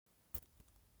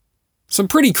Some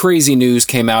pretty crazy news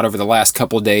came out over the last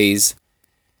couple days.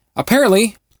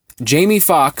 Apparently, Jamie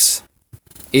Foxx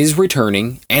is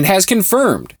returning and has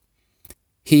confirmed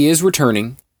he is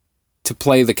returning to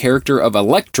play the character of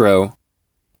Electro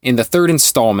in the third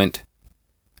installment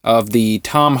of the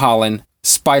Tom Holland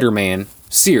Spider-Man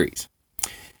series.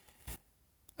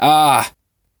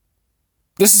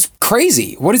 This is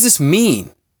crazy. What does this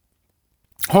mean?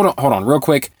 Hold on, real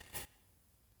quick.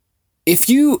 If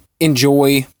you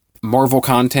enjoy Marvel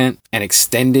content and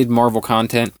extended Marvel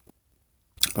content,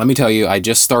 let me tell you, I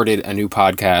just started a new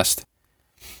podcast.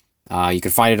 You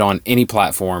can find it on any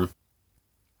platform.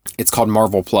 It's called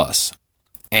Marvel Plus.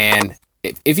 And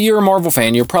if you're a Marvel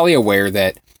fan, you're probably aware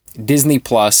that Disney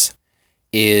Plus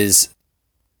is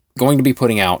going to be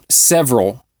putting out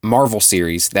several Marvel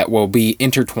series that will be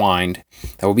intertwined,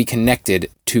 that will be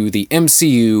connected to the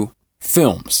MCU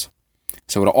films.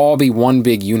 So it'll all be one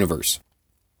big universe.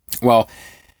 Well,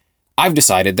 I've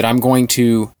decided that I'm going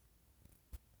to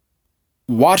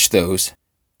watch those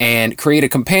and create a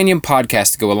companion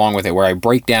podcast to go along with it, where I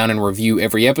break down and review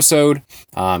every episode,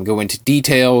 go into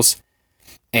details,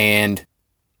 and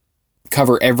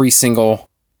cover every single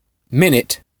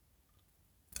minute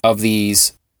of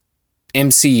these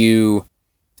MCU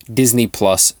Disney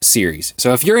Plus series.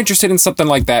 So if you're interested in something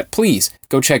like that, please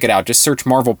go check it out. Just search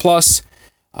Marvel Plus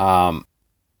on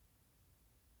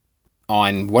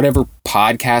whatever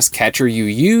podcast catcher you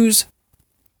use,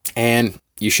 and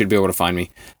you should be able to find me.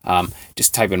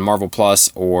 Just type in Marvel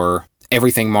Plus or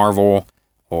Everything Marvel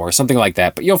or something like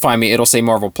that. But you'll find me. It'll say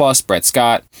Marvel Plus, Brett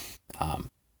Scott.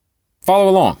 Follow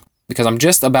along, because I'm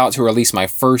just about to release my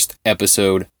first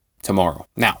episode tomorrow.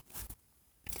 Now,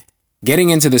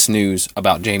 getting into this news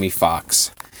about Jamie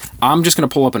Foxx, I'm just going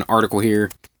to pull up an article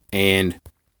here and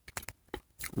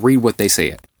read what they say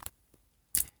it.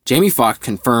 Jamie Foxx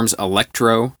confirms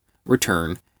Electro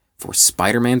return for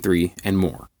Spider-Man 3 and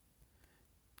more.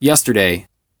 Yesterday,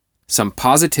 some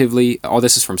positively... Oh,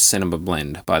 this is from Cinema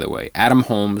Blend, by the way. Adam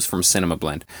Holmes from Cinema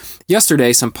Blend.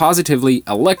 Yesterday, some positively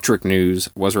electric news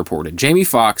was reported. Jamie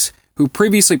Foxx, who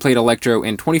previously played Electro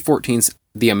in 2014's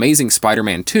The Amazing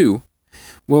Spider-Man 2,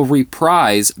 will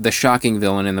reprise the shocking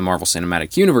villain in the Marvel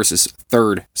Cinematic Universe's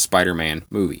third Spider-Man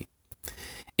movie,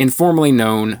 informally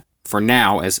known for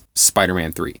now as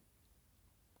Spider-Man 3.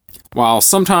 While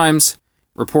sometimes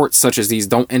reports such as these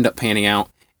don't end up panning out,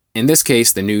 in this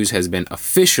case, the news has been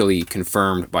officially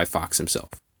confirmed by Foxx himself.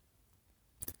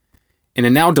 In a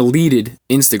now deleted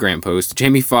Instagram post,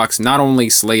 Jamie Foxx not only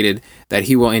slated that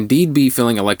he will indeed be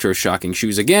filling Electro's shocking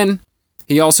shoes again,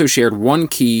 he also shared one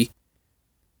key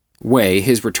way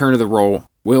his return to the role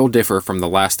will differ from the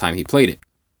last time he played it.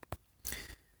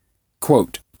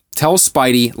 Quote, "Tell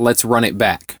Spidey, let's run it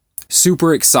back.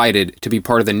 Super excited to be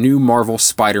part of the new Marvel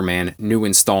Spider-Man new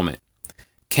installment.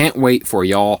 Can't wait for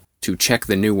y'all to check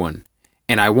the new one.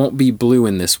 And I won't be blue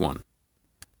in this one,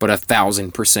 but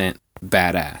 1,000%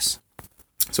 badass."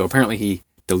 So apparently he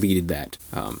deleted that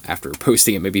after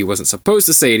posting it. Maybe he wasn't supposed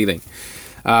to say anything.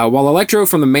 While Electro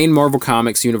from the main Marvel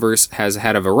Comics universe has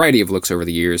had a variety of looks over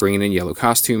the years, bringing in yellow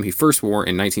costume he first wore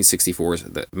in 1964's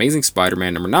The Amazing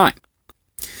Spider-Man number 9.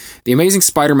 The Amazing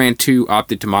Spider-Man 2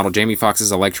 opted to model Jamie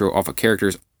Foxx's Electro off a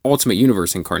character's Ultimate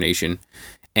Universe incarnation,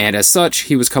 and as such,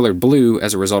 he was colored blue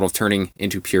as a result of turning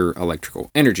into pure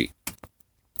electrical energy.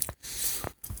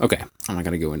 Okay, I'm not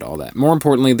going to go into all that. More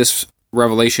importantly, this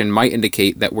revelation might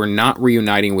indicate that we're not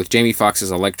reuniting with Jamie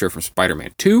Foxx's Electro from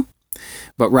Spider-Man 2,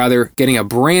 but rather getting a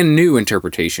brand new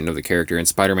interpretation of the character in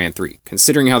Spider-Man 3.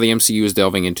 Considering how the MCU is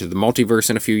delving into the multiverse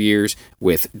in a few years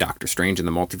with Doctor Strange and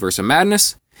the Multiverse of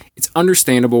Madness, it's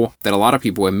understandable that a lot of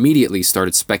people immediately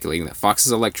started speculating that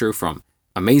Foxx's Electro from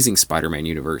Amazing Spider-Man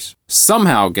universe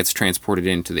somehow gets transported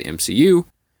into the MCU,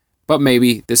 but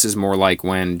maybe this is more like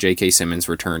when J.K. Simmons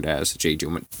returned as J.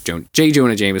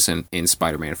 Jonah Jameson in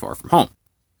Spider-Man Far From Home.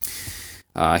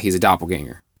 He's a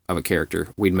doppelganger of a character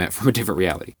we'd met from a different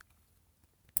reality.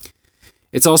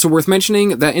 It's also worth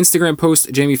mentioning that Instagram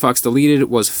post Jamie Foxx deleted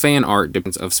was fan art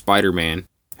of Spider-Man,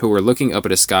 who were looking up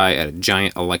at a sky at a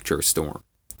giant electro storm.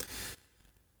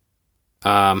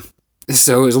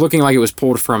 So it was looking like it was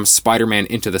pulled from Spider-Man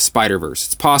Into the Spider-Verse.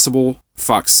 It's possible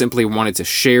Foxx simply wanted to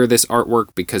share this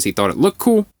artwork because he thought it looked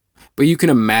cool, but you can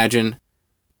imagine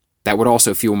that would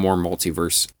also fuel more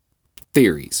multiverse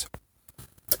theories.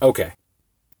 Okay.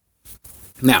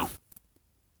 Now,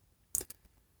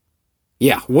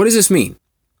 yeah, what does this mean?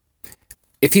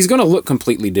 If he's going to look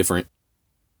completely different,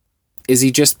 is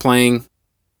he just playing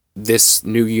this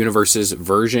new universe's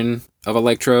version of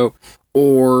Electro?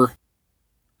 Or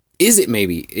is it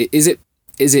maybe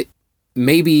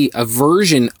maybe a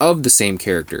version of the same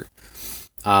character?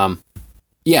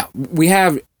 yeah, we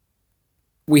have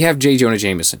J. Jonah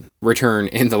Jameson return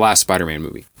in the last Spider-Man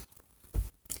movie.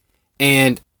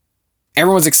 And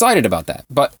everyone's excited about that.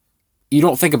 But you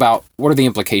don't think about what are the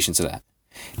implications of that.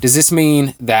 Does this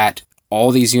mean that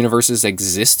all these universes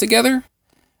exist together?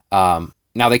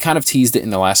 Now, they kind of teased it in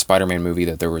the last Spider-Man movie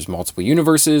that there was multiple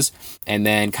universes, and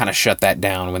then kind of shut that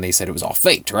down when they said it was all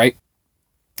faked, right?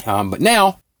 But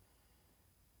now,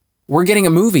 we're getting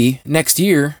a movie next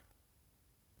year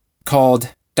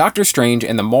called Doctor Strange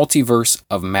and the Multiverse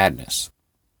of Madness.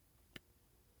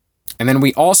 And then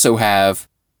we also have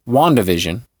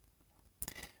WandaVision,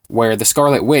 where the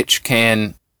Scarlet Witch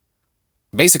can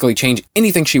basically change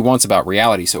anything she wants about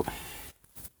reality. So,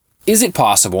 is it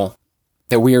possible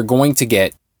that we are going to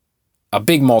get a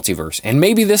big multiverse? And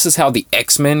maybe this is how the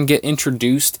X-Men get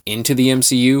introduced into the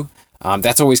MCU.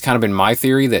 That's always kind of been my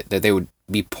theory, that they would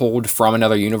be pulled from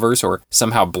another universe or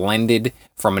somehow blended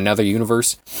from another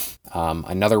universe,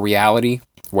 another reality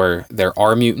where there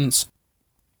are mutants.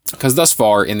 Because thus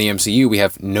far in the MCU, we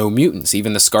have no mutants.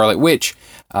 Even the Scarlet Witch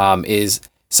is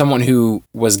someone who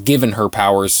was given her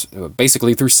powers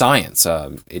basically through science.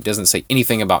 It doesn't say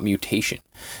anything about mutation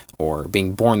or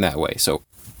being born that way. So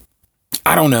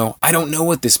I don't know. I don't know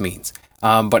what this means.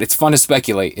 But it's fun to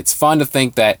speculate. It's fun to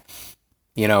think that,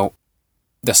 you know,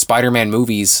 the Spider-Man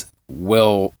movies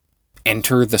will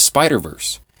enter the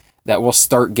Spider-Verse. That we'll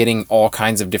start getting all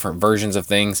kinds of different versions of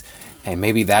things. And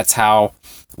maybe that's how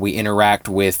we interact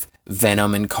with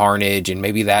Venom and Carnage. And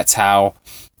maybe that's how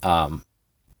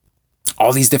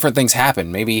all these different things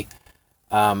happen. Maybe,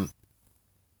 you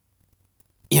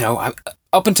know,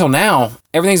 up until now,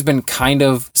 everything's been kind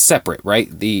of separate, right?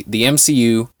 The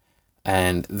MCU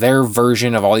and their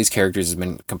version of all these characters has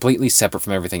been completely separate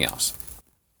from everything else.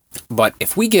 But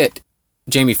if we get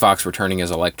Jamie Foxx returning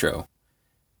as Electro,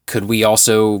 could we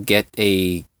also get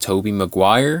a Tobey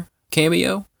Maguire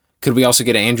cameo? Could we also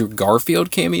get an Andrew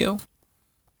Garfield cameo?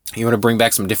 You want to bring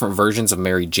back some different versions of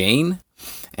Mary Jane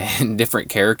and different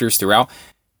characters throughout?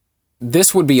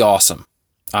 This would be awesome.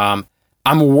 I'm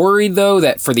worried, though,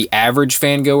 that for the average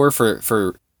fangoer,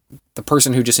 for the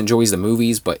person who just enjoys the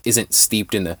movies but isn't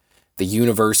steeped in the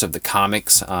universe of the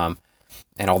comics and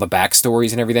all the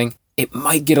backstories and everything, it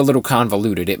might get a little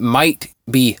convoluted. It might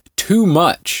be too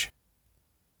much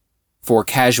for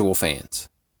casual fans.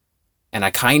 And I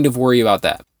kind of worry about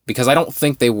that because I don't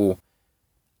think they'll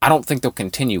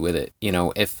continue with it. You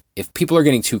know, if people are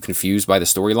getting too confused by the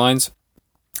storylines,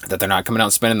 that they're not coming out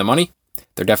and spending the money,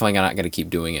 they're definitely not going to keep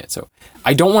doing it. So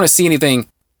I don't want to see anything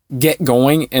get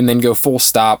going and then go full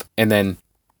stop and then,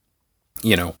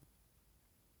 you know,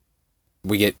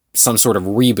 we get some sort of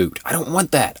reboot. I don't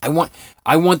want that.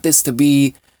 I want this to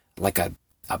be like a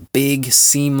big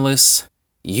seamless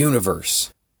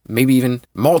universe, maybe even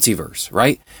multiverse,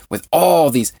 right? With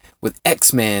all these, with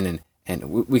X-Men and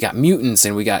we got mutants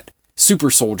and we got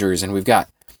super soldiers and we've got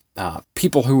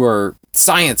people who are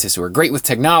scientists who are great with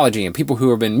technology and people who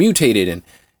have been mutated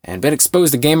and been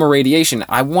exposed to gamma radiation.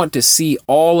 I want to see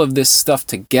all of this stuff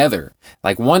together.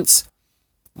 Like once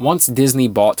Disney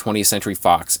bought 20th Century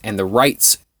Fox and the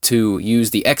rights to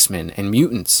use the X-Men and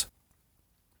mutants,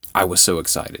 I was so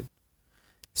excited.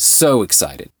 So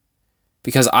excited.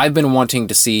 Because I've been wanting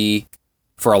to see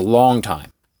for a long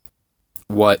time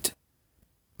what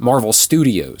Marvel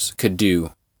Studios could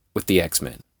do with the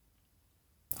X-Men.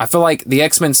 I feel like the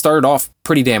X-Men started off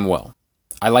pretty damn well.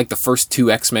 I liked the first two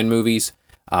X-Men movies.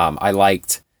 I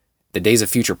liked the Days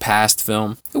of Future Past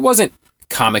film. It wasn't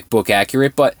comic book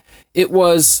accurate, but it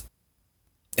was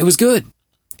good.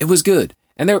 It was good.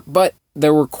 But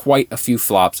there were quite a few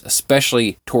flops,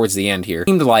 especially towards the end here. It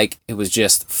seemed like it was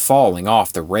just falling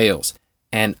off the rails.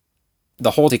 And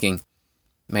the whole thinking,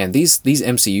 man, these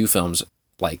MCU films,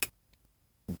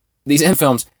 they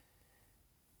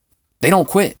don't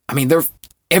quit. I mean, they're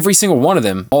every single one of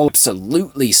them, all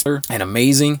absolutely and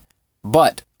amazing,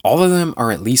 but all of them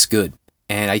are at least good.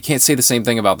 And I can't say the same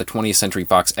thing about the 20th Century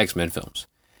Fox X-Men films.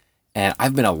 And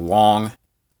I've been a long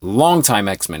time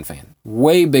X-Men fan,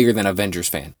 way bigger than Avengers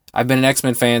fan. I've been an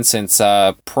X-Men fan since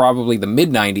probably the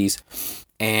mid-90s,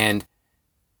 and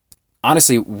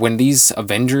honestly, when these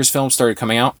Avengers films started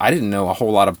coming out, I didn't know a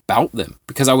whole lot about them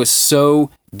because I was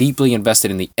so deeply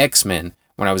invested in the X-Men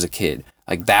when I was a kid.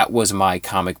 Like, that was my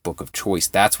comic book of choice.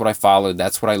 That's what I followed.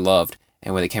 That's what I loved.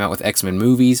 And when they came out with X-Men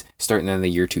movies, starting in the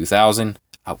year 2000,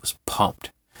 I was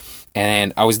pumped.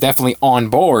 And I was definitely on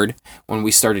board when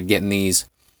we started getting these,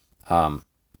 these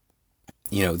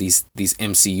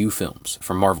MCU films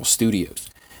from Marvel Studios.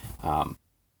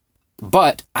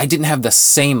 But I didn't have the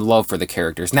same love for the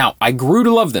characters. Now, I grew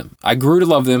to love them. I grew to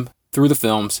love them through the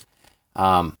films.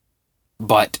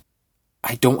 But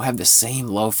I don't have the same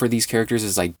love for these characters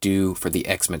as I do for the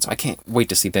X-Men, so I can't wait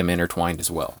to see them intertwined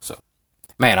as well. So,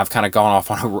 man, I've kind of gone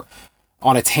off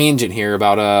on a tangent here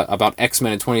about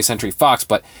X-Men and 20th Century Fox,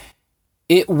 but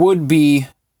it would be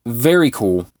very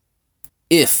cool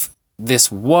if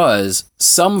this was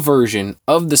some version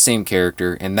of the same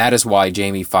character, and that is why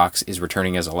Jamie Foxx is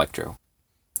returning as Electro.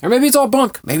 Or maybe it's all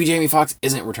bunk. Maybe Jamie Foxx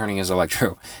isn't returning as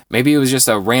Electro. Maybe it was just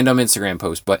a random Instagram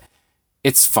post, but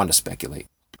it's fun to speculate.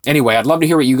 Anyway, I'd love to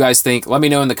hear what you guys think. Let me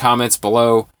know in the comments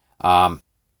below.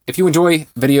 If you enjoy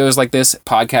videos like this,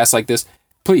 podcasts like this,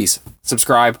 please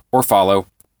subscribe or follow,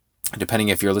 depending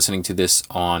if you're listening to this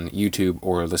on YouTube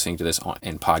or listening to this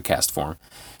in podcast form.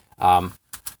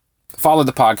 Follow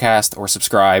the podcast or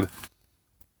subscribe.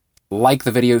 Like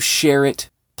the video, share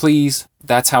it, please.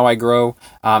 That's how I grow.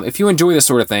 If you enjoy this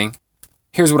sort of thing,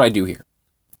 here's what I do here.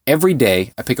 Every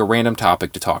day, I pick a random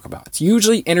topic to talk about. It's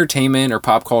usually entertainment or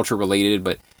pop culture related,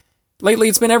 but lately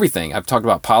it's been everything. I've talked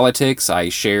about politics. I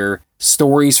share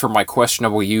stories from my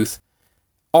questionable youth.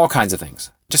 All kinds of things.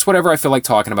 Just whatever I feel like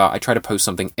talking about. I try to post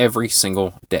something every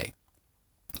single day.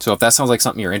 So if that sounds like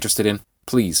something you're interested in,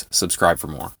 please subscribe for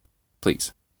more.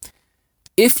 Please.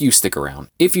 If you stick around,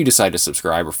 if you decide to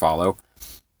subscribe or follow,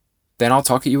 then I'll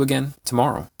talk to you again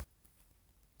tomorrow.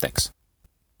 Thanks.